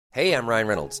Hey, I'm Ryan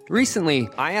Reynolds. Recently,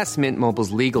 I asked Mint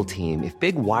Mobile's legal team if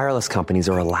big wireless companies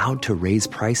are allowed to raise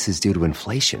prices due to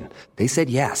inflation. They said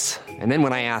yes. And then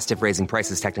when I asked if raising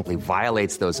prices technically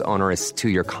violates those onerous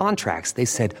two-year contracts, they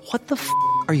said, "What the f***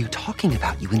 are you talking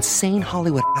about, you insane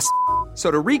Hollywood ass?" So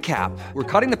to recap, we're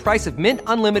cutting the price of Mint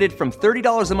Unlimited from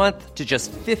 $30 a month to just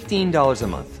 $15 a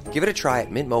month. Give it a try at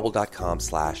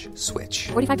mintmobile.com/switch.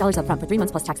 $45 up front for 3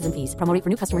 months plus taxes and fees. Promo rate for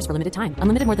new customers for limited time.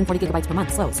 Unlimited more than 40 gigabytes per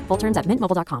month. Slows full terms at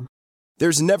mintmobile.com.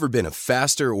 There's never been a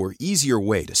faster or easier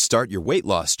way to start your weight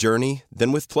loss journey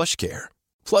than with PlushCare.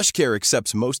 PlushCare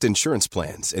accepts most insurance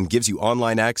plans and gives you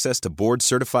online access to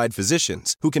board-certified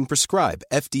physicians who can prescribe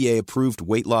FDA-approved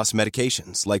weight loss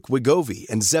medications like Wegovy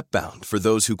and Zepbound for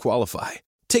those who qualify.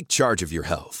 Take charge of your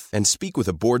health and speak with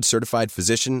a board-certified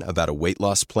physician about a weight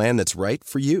loss plan that's right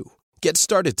for you. Get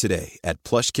started today at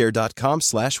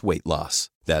plushcare.com/weight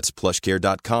loss. That's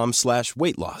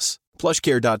plushcare.com/weight loss.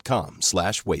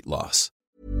 plushcare.com/weight loss.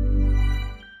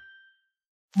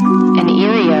 An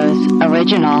Erios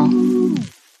original.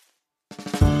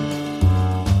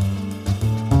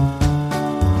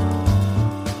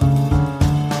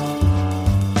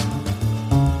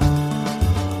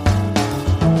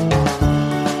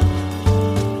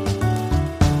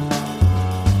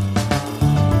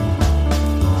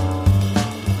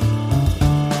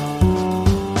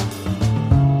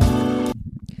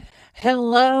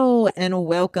 Hello and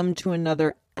welcome to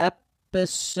another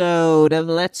episode of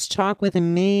Let's Talk with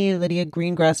me, Lydia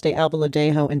Greengrass de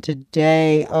Albaladejo. And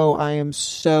today, I am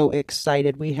so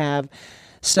excited. We have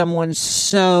someone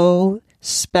so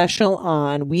special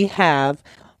on. We have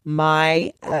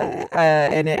my,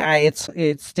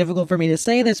 it's difficult for me to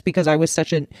say this because I was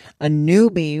such a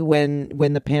newbie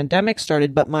when the pandemic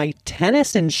started, but my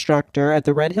tennis instructor at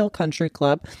the Red Hill Country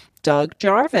Club, Doug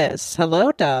Jarvis.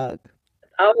 Hello, Doug.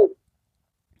 Oh.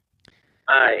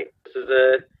 Hi, this is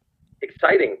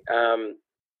exciting. I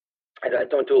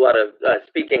don't do a lot of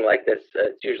speaking like this.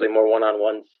 It's usually more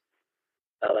one-on-ones,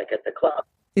 like at the club.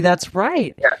 That's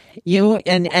right. Yeah.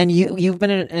 You've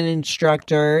been an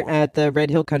instructor at the Red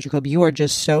Hill Country Club. You are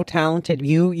just so talented.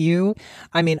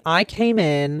 I came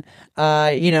in,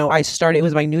 I started, it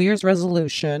was my New Year's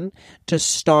resolution to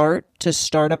start up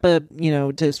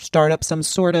some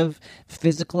sort of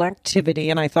physical activity.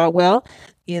 And I thought, well,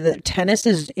 the tennis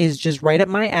is just right up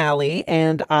my alley,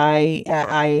 and my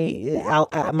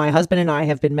husband and I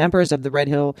have been members of the Red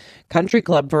Hill Country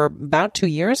Club for about 2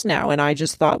 years now, and I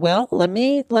just thought, well, let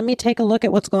me take a look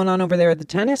at what's going on over there at the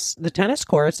tennis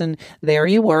courts, and there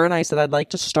you were, and I said I'd like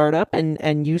to start up,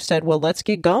 and you said, well, let's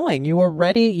get going. You were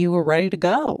ready to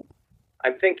go.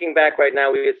 I'm thinking back right now.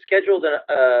 We had scheduled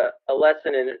a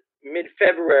lesson in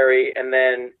mid-February, and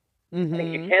then I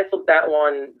think you canceled that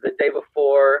one the day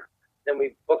before. Then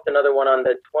we booked another one on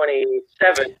the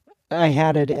 27th. I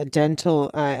had a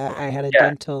dental. I had a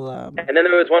dental. And then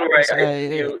there was one where it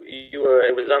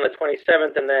was on the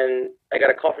 27th, and then I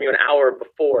got a call from you an hour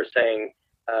before saying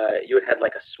you had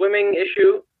like a swimming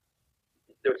issue.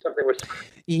 There was something.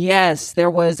 Yes, there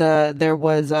was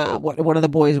one of the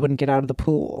boys wouldn't get out of the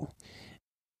pool.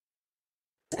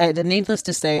 Needless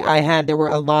to say, there were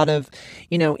a lot of,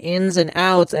 ins and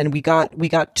outs, and we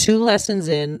got 2 lessons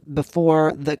in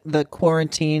before the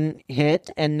quarantine hit,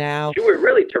 and now you were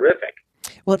really terrific.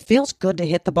 Well, it feels good to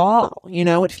hit the ball.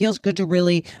 It feels good to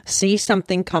really see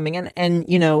something coming. And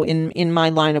in my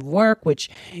line of work, which,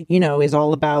 is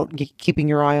all about keeping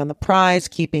your eye on the prize,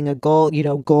 keeping a goal,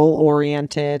 goal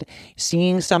oriented,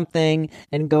 seeing something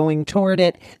and going toward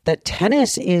it, that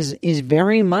tennis is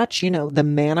very much, the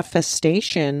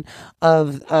manifestation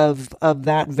of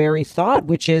that very thought,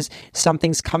 which is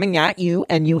something's coming at you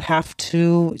and you have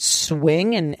to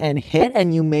swing and hit,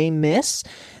 and you may miss.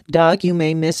 Doug, you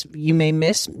may miss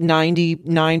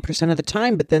 99% of the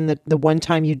time, but then the one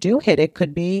time you do hit, it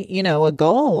could be, a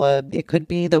goal. It could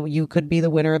be you could be the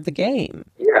winner of the game.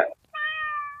 Yeah.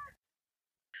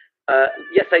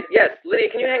 Yes. Lydia,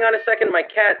 can you hang on a second? My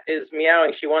cat is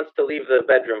meowing. She wants to leave the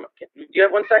bedroom. Do you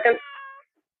have 1 second?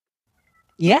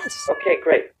 Yes. Okay,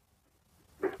 great.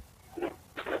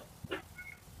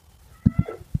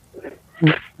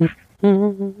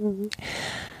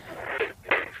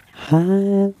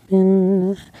 I've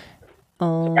been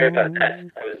Sorry about that.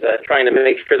 I was trying to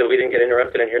make sure that we didn't get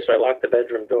interrupted in here, so I locked the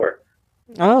bedroom door.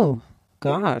 Oh,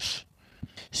 gosh.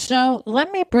 So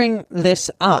let me bring this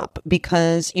up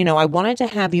because, I wanted to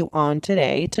have you on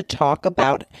today to talk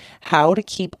about how to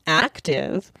keep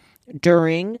active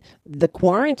during the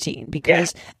quarantine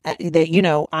because, I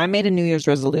made a New Year's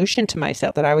resolution to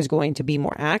myself that I was going to be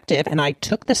more active, and I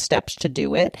took the steps to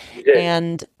do it. You did.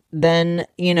 And then,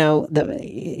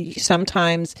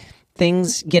 sometimes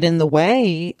things get in the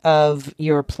way of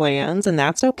your plans, and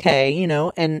that's okay,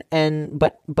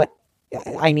 but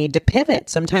I need to pivot.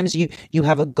 Sometimes you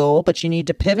have a goal, but you need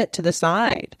to pivot to the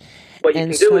side. What you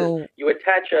can do is you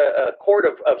attach a cord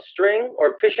of string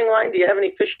or fishing line. Do you have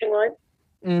any fishing line?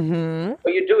 Mm-hmm.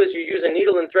 What you do is you use a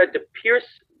needle and thread to pierce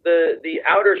the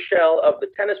outer shell of the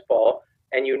tennis ball,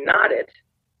 and you knot it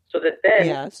so that then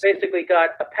you basically got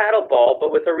a paddle ball,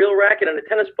 but with a real racket and a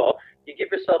tennis ball. You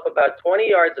give yourself about 20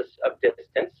 yards of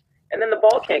distance, and then the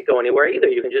ball can't go anywhere either.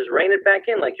 You can just rein it back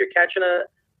in like you're catching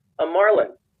a marlin.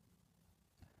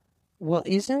 Well,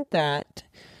 isn't that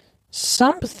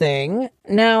something?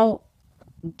 Now,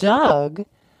 Doug,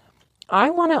 I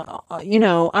want to,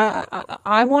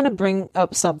 I want to bring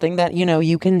up something that,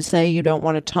 you can say you don't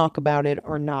want to talk about it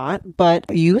or not, but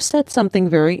you said something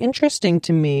very interesting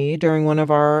to me during one of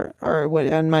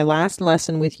in my last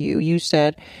lesson with you. You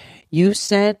said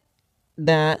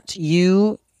that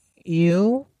you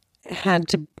had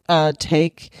to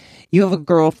you have a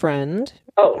girlfriend.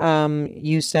 Oh.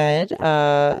 You said,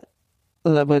 but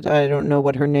I don't know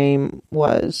what her name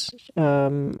was.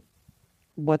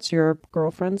 What's your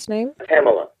girlfriend's name?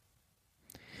 Pamela.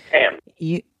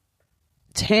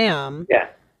 Tam. Yeah.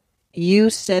 You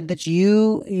said that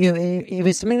it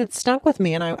was something that stuck with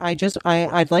me, and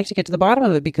I'd like to get to the bottom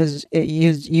of it, because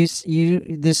this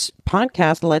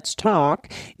podcast, Let's Talk,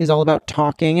 is all about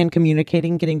talking and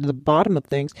communicating, getting to the bottom of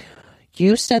things.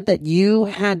 You said that you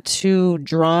had to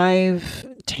drive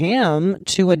Tam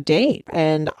to a date,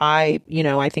 and I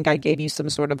think I gave you some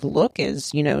sort of look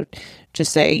as, to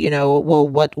say, well,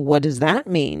 what does that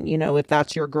mean? If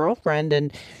that's your girlfriend,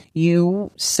 and you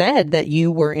said that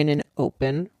you were in an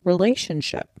open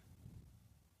relationship.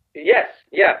 Yes.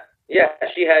 Yeah.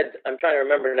 She had, I'm trying to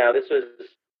remember now, this was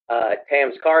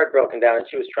Tam's car had broken down, and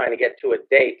she was trying to get to a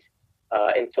date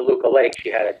in Toluca Lake.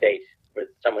 She had a date with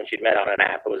someone she'd met on an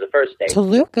app. It was a first date.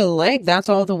 Toluca Lake, that's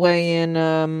all the way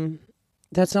in,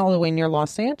 that's all the way near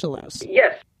Los Angeles.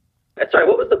 Yes. That's right.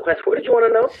 What was the question? What did you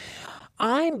want to know?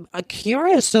 I'm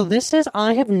curious. So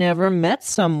I have never met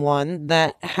someone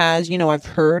that has, I've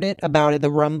heard the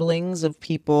rumblings of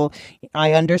people.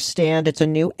 I understand it's a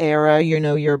new era.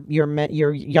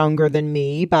 You're younger than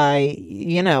me by,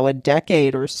 a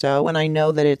decade or so. And I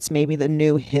know that it's maybe the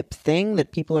new hip thing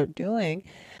that people are doing.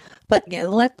 But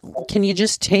can you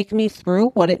just take me through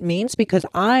what it means? Because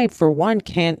I, for one,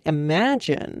 can't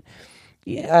imagine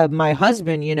my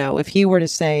husband, if he were to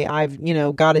say, I've,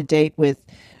 got a date with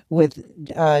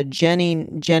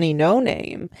Jenny No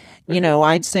Name,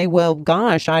 I'd say, well,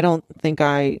 gosh, I don't think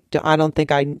I'd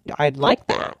like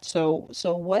that. So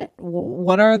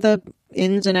what are the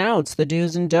ins and outs, the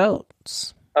do's and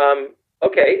don'ts?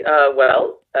 Okay.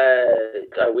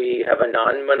 We have a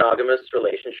non-monogamous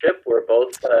relationship. We're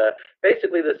both,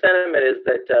 basically the sentiment is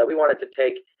that we wanted to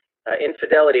take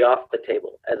infidelity off the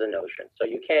table as a notion. So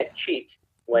you can't cheat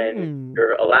when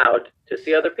you're allowed to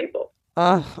see other people.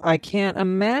 I can't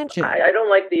imagine. I don't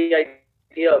like the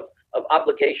idea of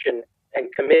obligation and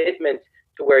commitment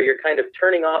to where you're kind of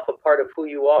turning off a part of who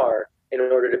you are in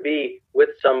order to be with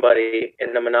somebody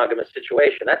in a monogamous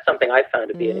situation. That's something I found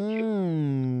to be an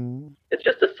issue. It's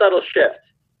just a subtle shift,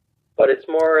 but it's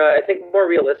more, I think, more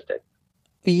realistic.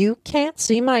 You can't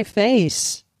see my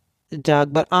face,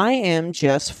 Doug, but I am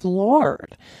just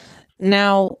floored.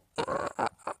 Now,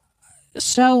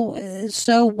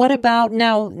 so what about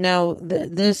now?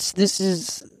 This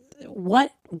is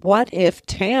what if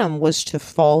Tam was to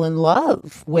fall in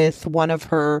love with one of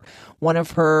her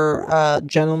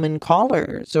gentleman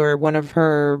callers, or one of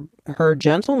her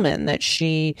gentlemen that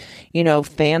she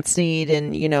fancied,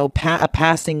 and a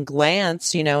passing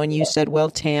glance, and you said, well,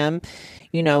 Tam,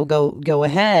 go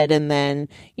ahead, and then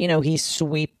he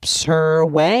sweeps her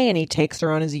away and he takes her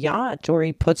on his yacht, or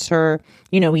he puts her,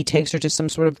 he takes her to some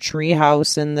sort of tree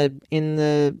house in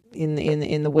the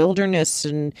wilderness,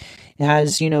 and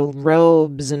has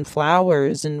robes and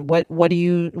flowers, and what do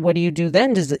you do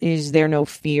then? Is there no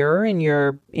fear in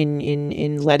your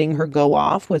in letting her go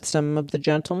off with some of the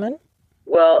gentlemen?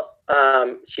 Well,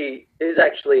 she is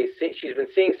actually, she's been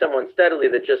seeing someone steadily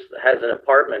that just has an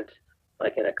apartment,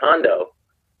 like in a condo.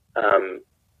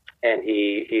 And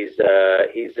he's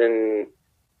in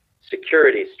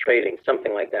securities trading,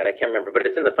 something like that. I can't remember, but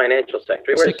it's in the financial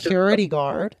sector. Security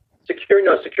guard.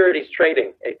 Securities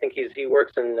trading. I think he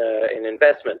works in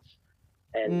investments,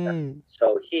 and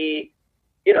so she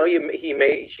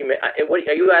may. What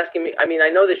are you asking me? I mean, I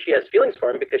know that she has feelings for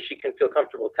him because she can feel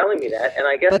comfortable telling me that, and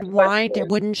I guess. But why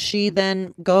wouldn't she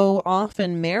then go off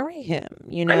and marry him?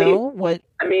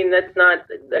 I mean, that's not,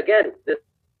 again, this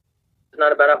is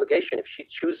not about obligation. If she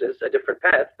chooses a different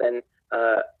path, then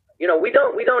we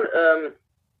don't. I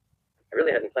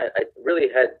really hadn't planned.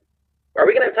 Are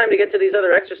we going to have time to get to these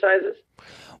other exercises?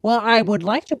 Well, I would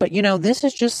like to, but this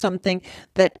is just something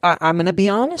that I'm going to be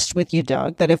honest with you,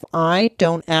 Doug, that if I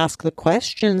don't ask the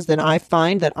questions, then I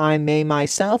find that I may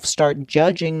myself start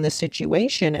judging the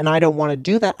situation, and I don't want to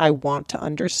do that. I want to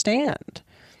understand.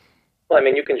 Well, I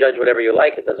mean, you can judge whatever you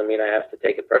like. It doesn't mean I have to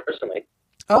take it personally.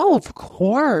 Oh, of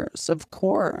course, of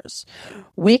course.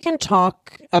 We can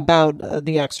talk about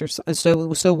the exercise.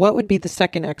 So what would be the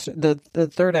the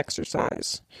third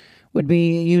exercise? Would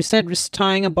be, you said, just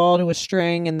tying a ball to a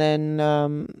string and then...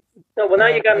 no, well, now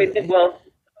you got me thinking,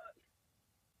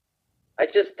 I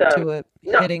just...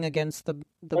 hitting against the...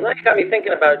 Well, now you got me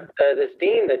thinking about this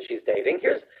dean that she's dating.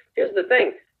 Here's the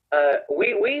thing.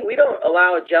 We don't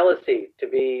allow jealousy to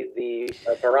be the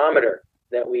barometer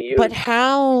that we use. But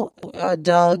how,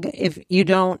 Doug, if you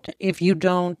don't,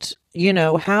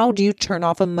 how do you turn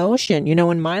off emotion?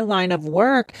 In my line of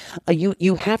work,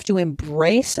 you have to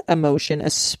embrace emotion,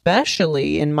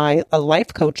 especially in my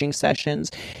life coaching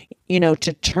sessions,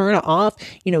 to turn off,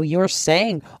 you're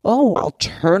saying, oh, I'll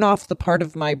turn off the part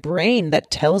of my brain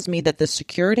that tells me that the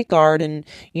security guard and,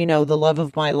 the love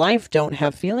of my life don't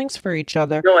have feelings for each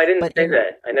other. No, I didn't say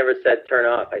that. I never said turn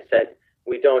off. I said,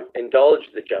 we don't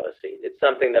indulge the jealousy. It's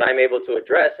something that I'm able to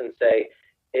address and say,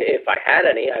 if I had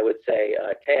any, I would say,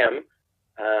 Tam,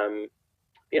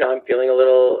 I'm feeling a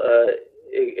little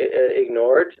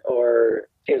ignored, or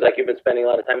seems like you've been spending a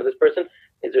lot of time with this person.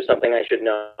 Is there something I should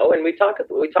know? And we talk it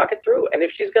through. And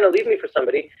if she's going to leave me for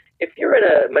somebody, if you're in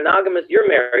a monogamous, you're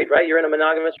married, right? You're in a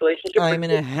monogamous relationship. I'm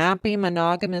in a happy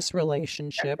monogamous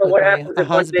relationship with my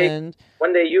husband.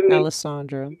 One day you meet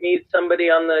Alessandro. You meet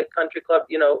somebody on the country club.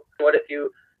 What if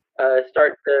you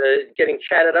start getting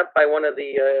chatted up by one of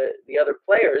the other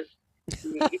players?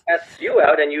 He asks you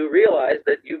out, and you realize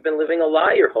that you've been living a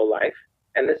lie your whole life,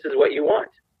 and this is what you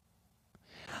want.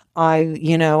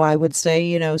 I would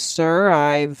say, sir,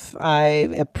 I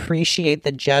appreciate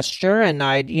the gesture, and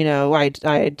I'd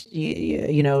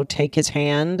take his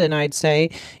hand and I'd say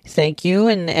thank you,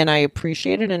 and I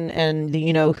appreciate it, and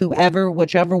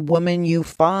whichever woman you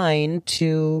find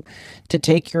to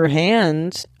take your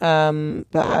hand,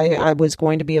 I was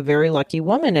going to be a very lucky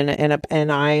woman,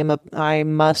 and I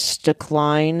must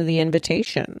decline the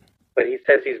invitation. But he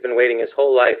says he's been waiting his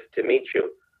whole life to meet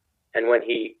you, and when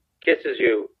he kisses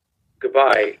you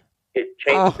goodbye, it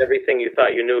changed everything you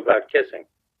thought you knew about kissing.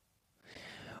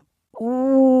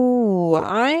 Ooh,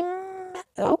 I'm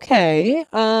okay.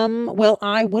 Well,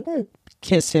 I wouldn't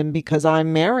kiss him because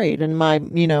I'm married and I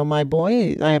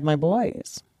have my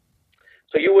boys.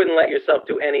 So you wouldn't let yourself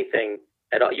do anything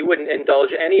at all? You wouldn't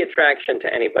indulge any attraction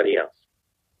to anybody else?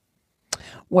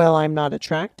 Well, I'm not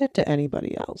attracted to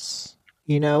anybody else.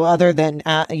 Other than,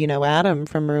 Adam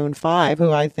from Maroon 5,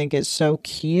 who I think is so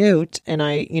cute. And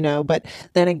but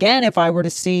then again, if I were to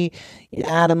see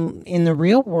Adam in the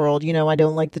real world, I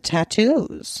don't like the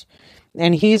tattoos.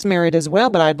 And he's married as well,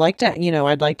 but I'd like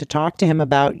to talk to him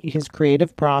about his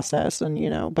creative process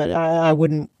and, but I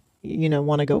wouldn't,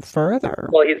 want to go further.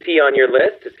 Well, is he on your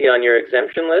list? Is he on your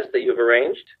exemption list that you've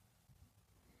arranged?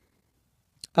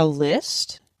 A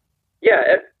list? Yeah.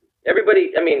 Everybody,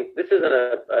 this isn't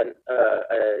a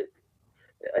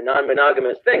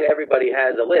non-monogamous thing. Everybody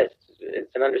has a list.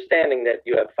 It's an understanding that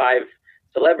you have 5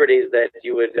 celebrities that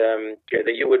you would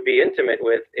be intimate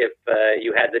with if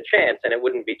you had the chance, and it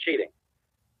wouldn't be cheating.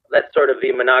 That's sort of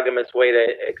the monogamous way to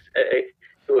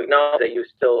acknowledge that you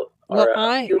still are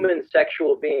a human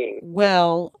sexual being.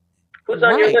 Well, who's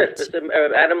on your list? Is it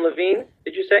Adam Levine?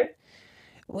 Did you say?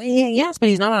 Well, yes, but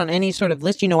he's not on any sort of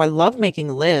list. I love making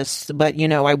lists, but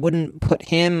I wouldn't put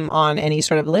him on any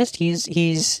sort of list.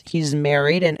 He's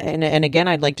married, and again,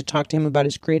 I'd like to talk to him about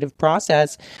his creative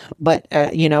process, but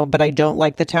but I don't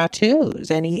like the tattoos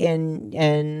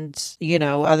and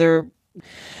other.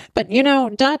 But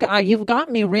Doug, you've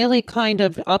got me really kind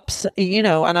of upset.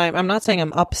 And I'm not saying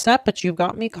I'm upset, but you've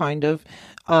got me kind of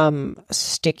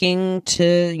sticking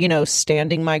to,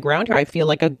 standing my ground here. I feel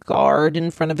like a guard in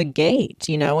front of a gate,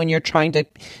 and you're trying to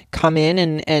come in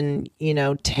and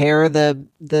tear the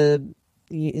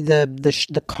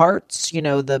carts,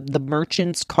 the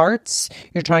merchants' carts.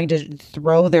 You're trying to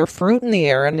throw their fruit in the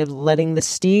air and letting the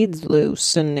steeds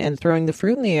loose and throwing the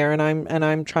fruit in the air. And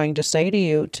I'm trying to say to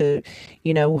you to,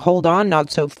 hold on,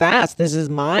 not so fast. This is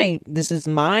my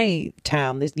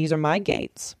town. These are my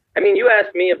gates. You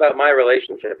asked me about my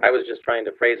relationship. I was just trying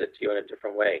to phrase it to you in a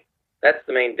different way. That's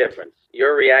the main difference.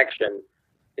 Your reaction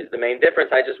is the main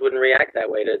difference. I just wouldn't react that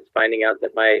way to finding out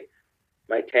that my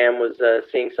Tam was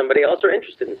seeing somebody else or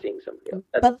interested in seeing somebody else.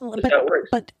 That's just how it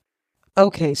works.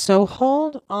 Okay, so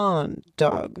hold on,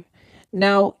 Doug.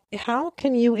 Now, how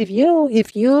can you, if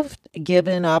you've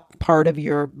given up part of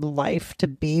your life to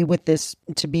be with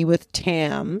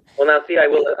Tam? Well, now see, I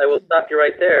will stop you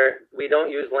right there. We don't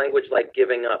use language like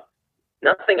giving up.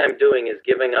 Nothing I'm doing is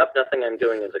giving up. Nothing I'm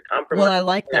doing is a compromise. Well, I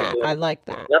like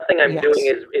that. Nothing I'm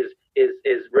doing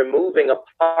is removing a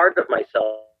part of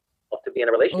myself to be in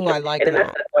a relationship. Oh, I like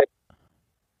that.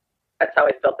 That's how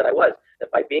I felt that I was.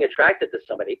 That by being attracted to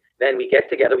somebody, then we get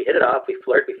together, we hit it off, we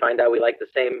flirt, we find out we like the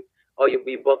same.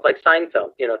 We both like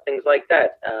Seinfeld, things like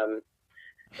that.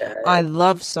 I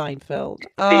love Seinfeld.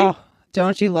 Oh,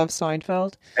 don't you love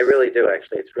Seinfeld? I really do,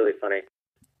 actually. It's really funny.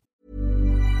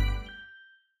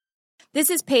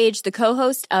 This is Paige, the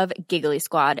co-host of Giggly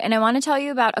Squad, and I want to tell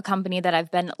you about a company that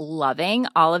I've been loving,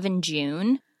 Olive &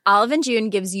 June. Olive & June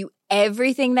gives you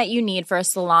everything that you need for a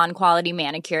salon-quality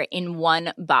manicure in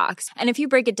one box. And if you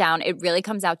break it down, it really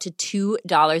comes out to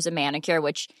 $2 a manicure,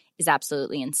 which is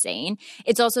absolutely insane.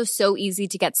 It's also so easy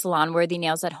to get salon-worthy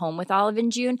nails at home with Olive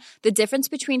 & June. The difference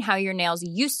between how your nails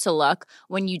used to look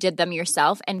when you did them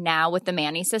yourself and now with the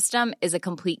Mani system is a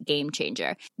complete game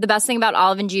changer. The best thing about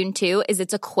Olive & June, too, is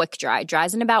it's a quick dry.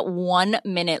 Dries in about 1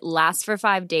 minute, lasts for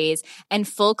 5 days, and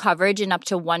full coverage in up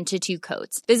to 1 to 2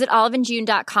 coats. Visit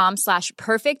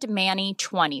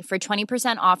oliveandjune.com/perfectmani20 for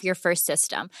 20% off your first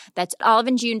system. That's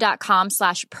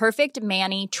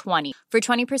oliveandjune.com/perfectmani20 for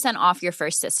 20% off your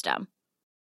first system.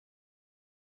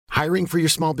 Hiring for your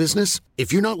small business?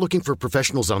 If you're not looking for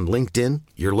professionals on LinkedIn,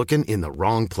 you're looking in the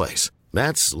wrong place.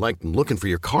 That's like looking for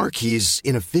your car keys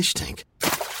in a fish tank.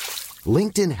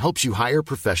 LinkedIn helps you hire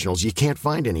professionals you can't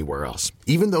find anywhere else,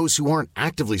 even those who aren't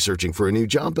actively searching for a new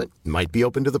job but might be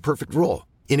open to the perfect role.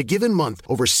 In a given month,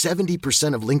 over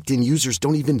 70% of LinkedIn users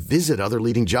don't even visit other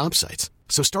leading job sites.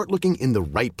 So start looking in the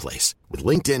right place. With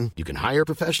LinkedIn, you can hire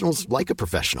professionals like a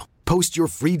professional. Post your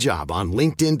free job on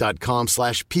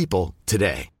linkedin.com/people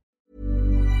today.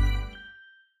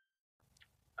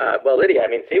 Well, Lydia,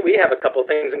 we have a couple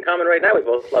things in common right now. We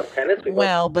both love tennis.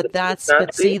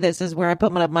 This is where I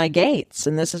put my gates,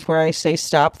 and this is where I say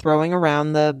stop throwing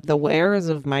around the wares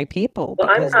of my people.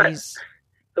 Well,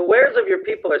 the wares of your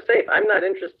people are safe. I'm not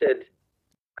interested.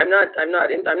 I'm not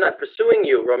pursuing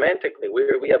you romantically.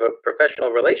 We have a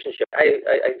professional relationship.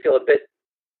 I feel a bit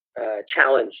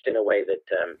challenged in a way that.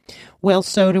 Well,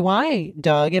 so do I,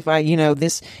 Doug. If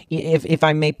if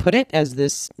I may put it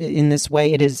in this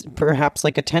way, it is perhaps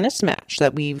like a tennis match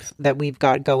that we've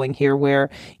got going here, where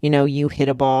you hit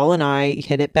a ball and I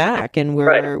hit it back, and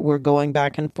we're going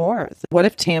back and forth. What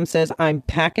if Tam says, "I'm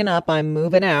packing up, I'm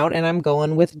moving out, and I'm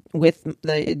going with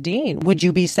the dean"? Would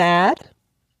you be sad?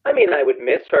 I would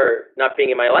miss her not being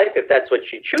in my life if that's what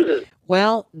she chooses.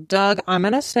 Well, Doug, I'm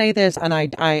going to say this, and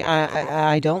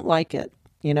I don't like it,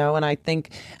 and I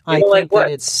think that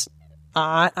it's,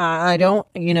 I don't,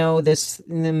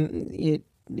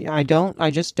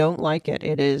 I just don't like it.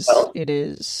 That's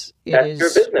your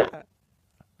business.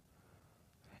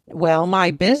 Well,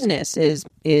 my business is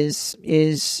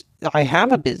I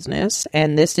have a business,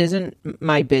 and this isn't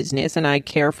my business, and I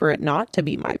care for it not to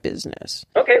be my business.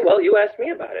 Okay, well, you asked me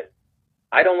about it.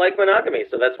 I don't like monogamy,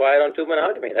 so that's why I don't do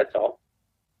monogamy. That's all.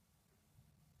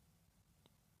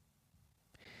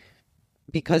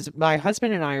 Because my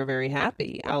husband and I are very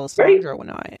happy, Alessandro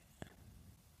and I.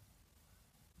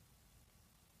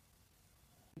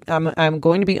 I'm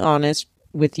going to be honest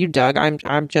with you, Doug. I'm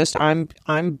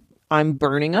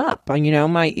burning up. What's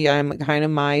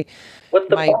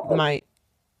the problem?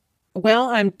 Well,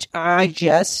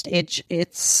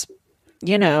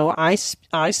 I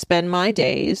spend my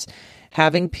days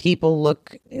having people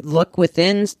look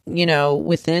within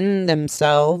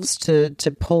themselves to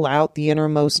pull out the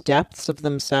innermost depths of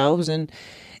themselves, and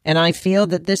I feel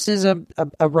that this is a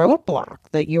roadblock,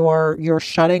 that you're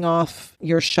shutting off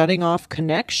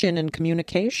connection and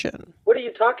communication. What are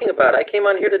you talking about? I came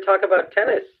on here to talk about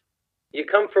tennis. You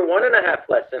come for 1.5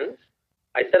 lessons.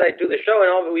 I said I'd do the show,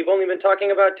 and we've only been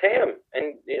talking about Tam,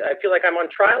 and I feel like I'm on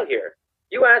trial here.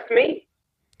 You asked me.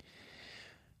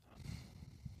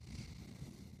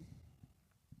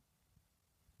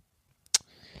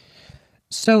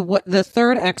 So what the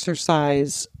third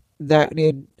exercise that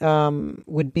it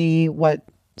would be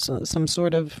some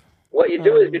sort of... What you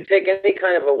do is you take any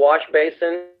kind of a wash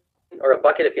basin or a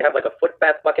bucket, if you have like a foot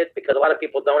bath bucket, because a lot of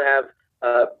people don't have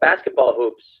basketball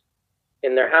hoops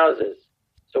in their houses.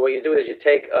 So what you do is you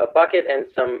take a bucket and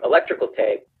some electrical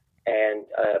tape and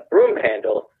a broom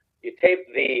handle. You tape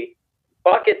the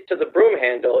bucket to the broom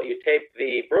handle. You tape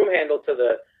the broom handle to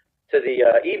the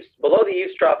eaves, below the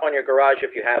eaves trough on your garage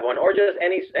if you have one, or just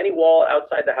any wall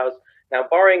outside the house. Now,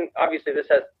 barring, obviously,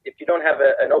 if you don't have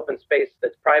an open space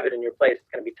that's private in your place, it's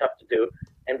going to be tough to do.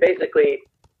 And basically,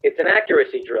 it's an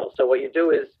accuracy drill. So what you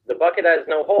do is the bucket has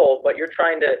no hole, but you're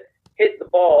trying to hit the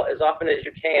ball as often as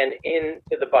you can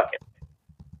into the bucket.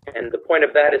 And the point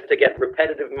of that is to get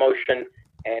repetitive motion,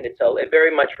 and it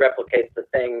very much replicates the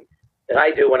thing that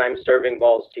I do when I'm serving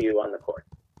balls to you on the court.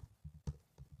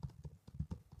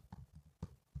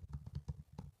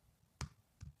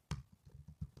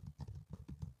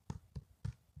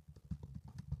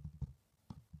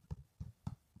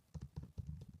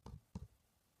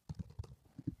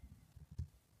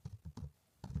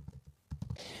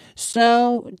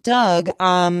 So, Doug,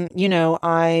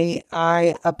 I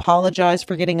apologize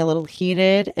for getting a little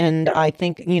heated, and I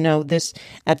think, this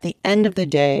at the end of the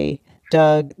day,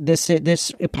 Doug, this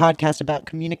podcast about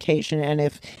communication, and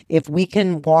if we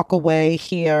can walk away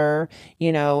here,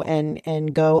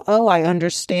 and go, oh, I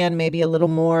understand maybe a little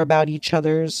more about each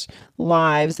other's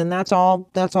lives, and that's all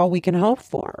we can hope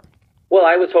for. Well,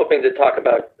 I was hoping to talk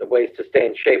about ways to stay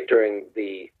in shape during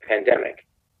the pandemic.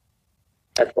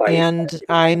 That's why. And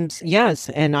I'm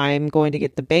going to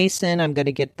get the basin. I'm going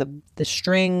to get the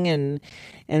string and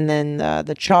then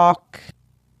the chalk.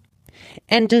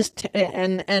 And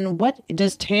what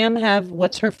does Tam have?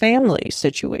 What's her family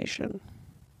situation?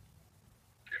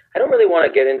 I don't really want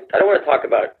to get in. I don't want to talk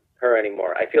about her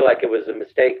anymore. I feel like it was a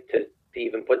mistake to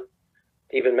even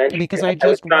mention. Because I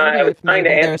just wonder if maybe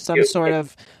there's some sort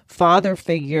of father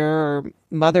figure or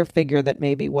mother figure that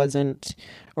maybe wasn't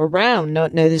around. No,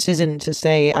 this isn't to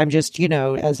say. I'm just, taking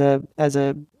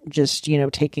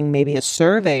maybe a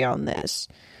survey on this.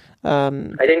 I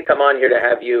didn't come on here to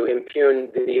have you impugn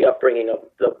the upbringing of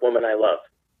the woman I love.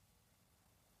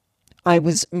 I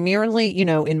was merely,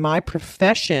 in my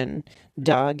profession,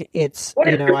 Doug. It's what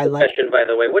is your profession, by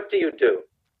the way? What do you do?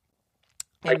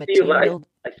 I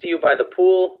see you by the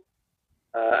pool.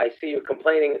 I see you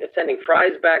complaining, sending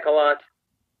fries back a lot,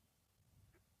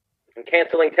 and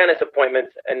canceling tennis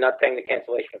appointments and not paying the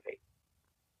cancellation fee.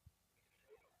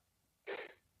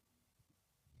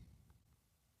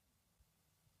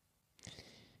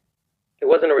 It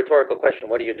wasn't a rhetorical question.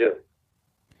 What do you do?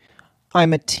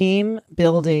 I'm a team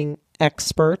building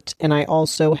expert, and I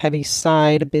also have a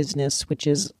side business, which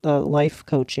is a life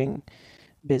coaching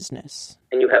business.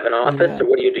 And you have an office, or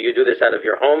what do? You do this out of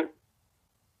your home?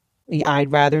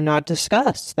 I'd rather not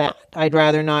discuss that. I'd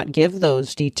rather not give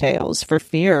those details for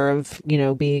fear of,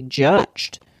 being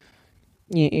judged.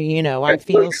 I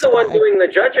feel you're the one doing the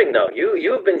judging, though.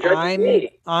 You've been judging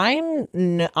me. I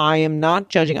am not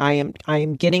judging. I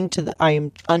am getting to I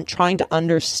am trying to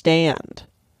understand.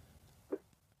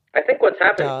 I think what's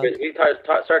happened is we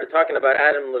started talking about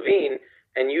Adam Levine,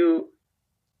 and you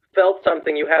felt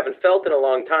something you haven't felt in a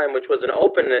long time, which was an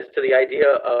openness to the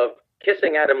idea of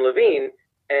kissing Adam Levine,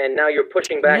 and now you're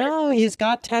pushing back. No, he's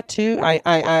got tattoo. I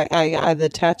the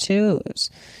tattoos.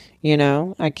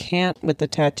 I can't with the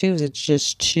tattoos. It's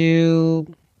just too.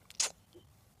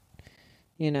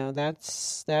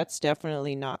 That's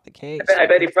definitely not the case. I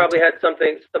bet he probably had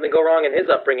something go wrong in his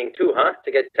upbringing too, huh?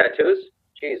 To get tattoos.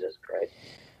 Jesus Christ.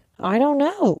 I don't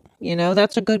know.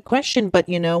 That's a good question. But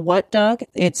you know what, Doug?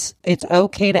 It's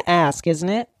okay to ask, isn't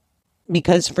it?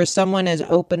 Because for someone as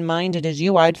open-minded as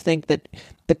you, I'd think that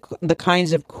the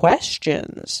kinds of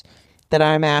questions that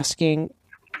I'm asking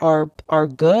are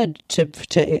good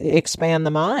to expand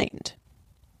the mind.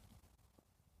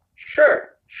 Sure.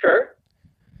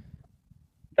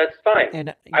 That's fine.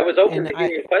 And I was open to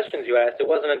hearing the questions you asked. It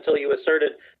wasn't until you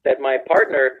asserted that my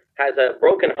partner has a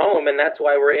broken home, and that's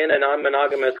why we're in a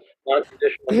non-monogamous,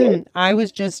 non-traditional world. I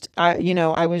was just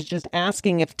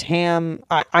asking if Tam.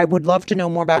 I would love to know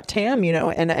more about Tam.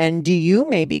 And do you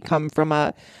maybe come from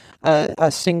a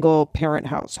single parent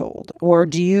household, or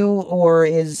do you, or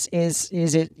is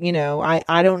it,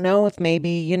 I don't know if maybe,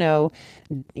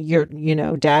 your,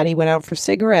 daddy went out for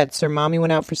cigarettes or mommy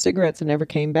went out for cigarettes and never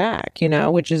came back,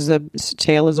 which is a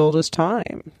tale as old as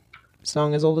time,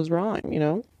 song as old as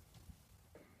rhyme,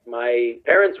 My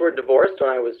parents were divorced when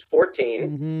I was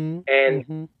 14,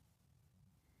 and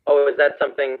oh, is that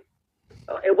something?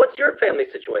 What's your family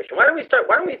situation? Why don't we start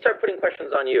putting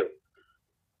questions on you?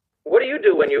 What do you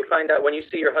do when you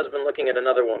see your husband looking at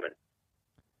another woman?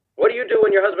 What do you do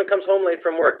when your husband comes home late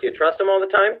from work? Do you trust him all the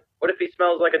time? What if he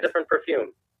smells like a different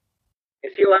perfume?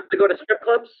 Is he allowed to go to strip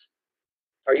clubs?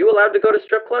 Are you allowed to go to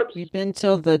strip clubs? We've been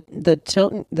till the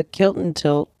Kilton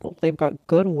Tilt. They've got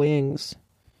good wings.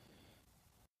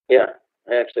 Yeah,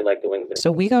 I actually like the wings.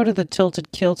 So we go to the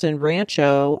Tilted Kilt in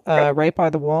Rancho, right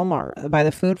by the Walmart, by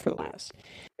the Food for Less.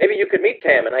 Maybe you could meet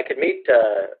Tam, and I could meet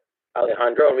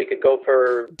Alejandro, and we could go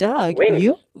for Doug, wings.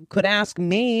 You could ask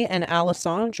me and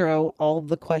Alessandro all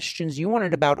the questions you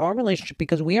wanted about our relationship,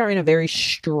 because we are in a very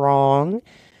strong,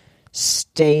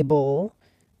 stable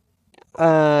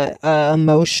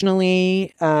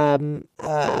emotionally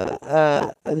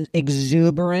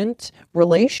exuberant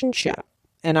relationship,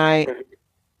 and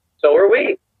so are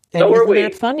we. And isn't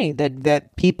that funny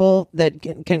that people that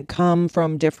can come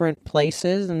from different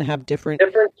places and have different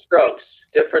strokes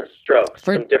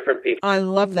from different people. I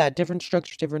love that. Different strokes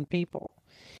for different people.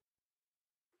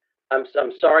 I'm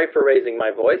sorry for raising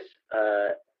my voice.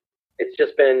 It's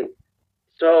just been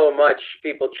so much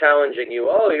people challenging you.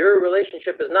 Oh, your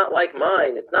relationship is not like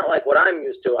mine. It's not like what I'm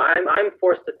used to. I'm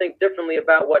forced to think differently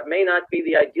about what may not be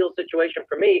the ideal situation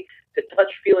for me, to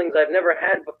touch feelings I've never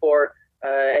had before.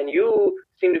 And you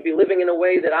seem to be living in a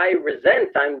way that I resent.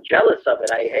 I'm jealous of it.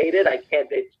 I hate it. I can't.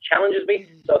 It challenges me.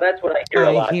 So that's what I hear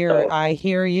a lot. I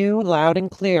hear you loud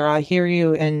and clear. I hear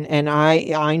you, and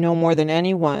I know more than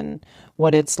anyone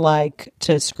what it's like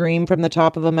to scream from the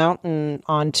top of a mountain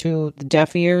onto the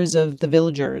deaf ears of the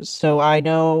villagers. So I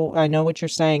know what you're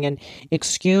saying. And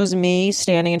excuse me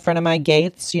standing in front of my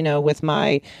gates, with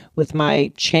my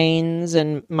chains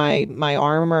and my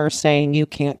armor, saying you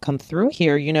can't come through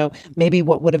here. Maybe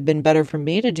what would have been better for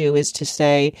me to do is to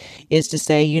say,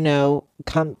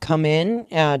 come in,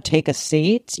 take a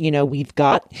seat. We've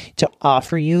got to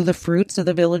offer you the fruits of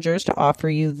the villagers, to offer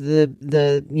you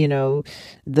the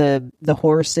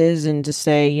horses, and to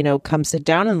say, come sit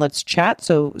down and let's chat.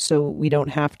 So we don't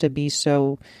have to be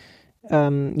so,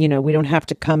 we don't have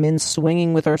to come in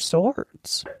swinging with our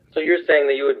swords. So you're saying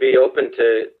that you would be open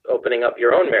to opening up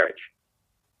your own marriage?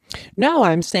 No,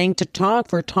 I'm saying to talk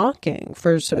for talking,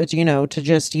 to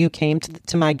just, you came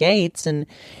to my gates, and,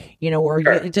 or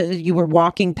you were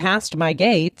walking past my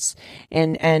gates,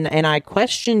 and I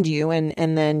questioned you,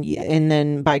 and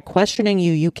then by questioning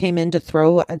you, you came in to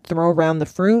throw around the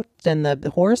fruit and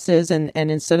the horses, and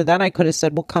instead of that, I could have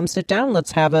said, well, come sit down,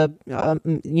 let's have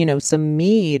some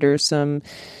mead or some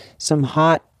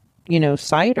hot,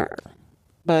 cider.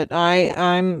 But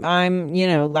I'm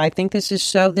I think this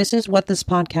is what this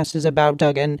podcast is about,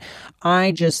 Doug, and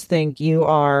I just think you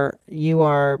are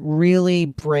really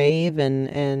brave,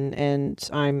 and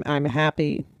I'm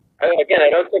happy. Again, I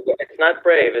don't think it's not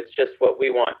brave. It's just what we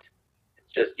want.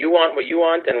 It's just you want what you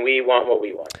want, and we want what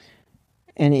we want.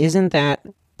 And isn't that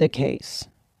the case?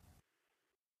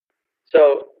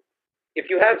 So,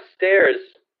 if you have stairs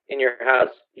in your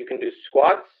house, you can do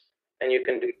squats. And you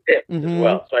can do dips as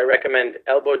well. So I recommend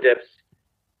elbow dips,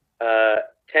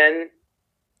 10,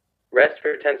 rest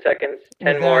for 10 seconds,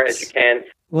 10 more as you can.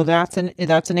 Well, that's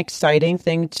an exciting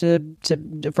thing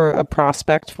for a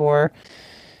prospect for,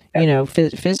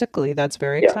 physically. That's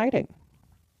very exciting.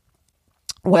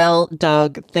 Well,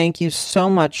 Doug, thank you so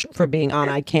much for being on.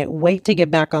 I can't wait to get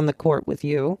back on the court with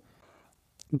you.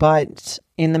 But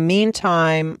in the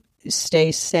meantime,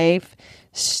 stay safe.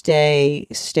 Stay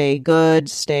good,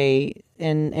 stay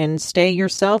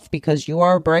yourself, because you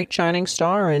are a bright shining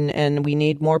star, and we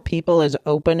need more people as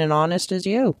open and honest as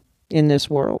you in this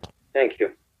world. Thank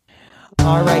you.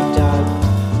 All right,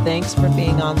 Doug. Thanks for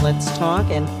being on Let's Talk,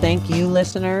 and thank you,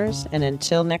 listeners. And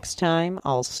until next time,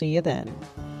 I'll see you then.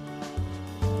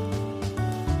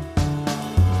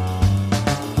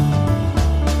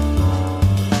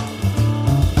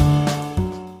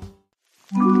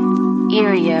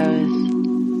 Erios.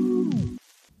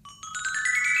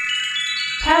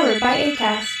 Powered by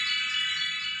Acast.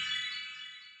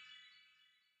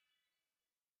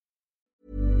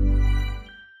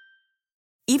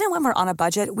 Even when we're on a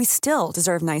budget, we still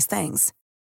deserve nice things.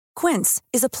 Quince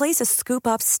is a place to scoop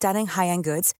up stunning high-end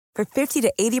goods for 50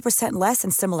 to 80% less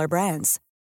than similar brands.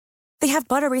 They have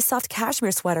buttery soft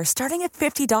cashmere sweaters starting at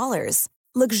 $50,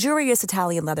 luxurious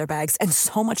Italian leather bags, and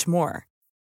so much more.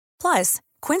 Plus,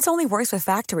 Quince only works with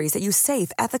factories that use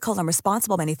safe, ethical, and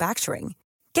responsible manufacturing.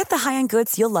 Get the high-end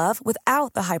goods you'll love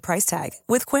without the high price tag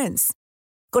with Quince.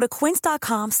 Go to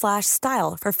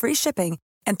quince.com/style for free shipping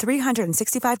and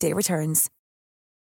 365-day returns.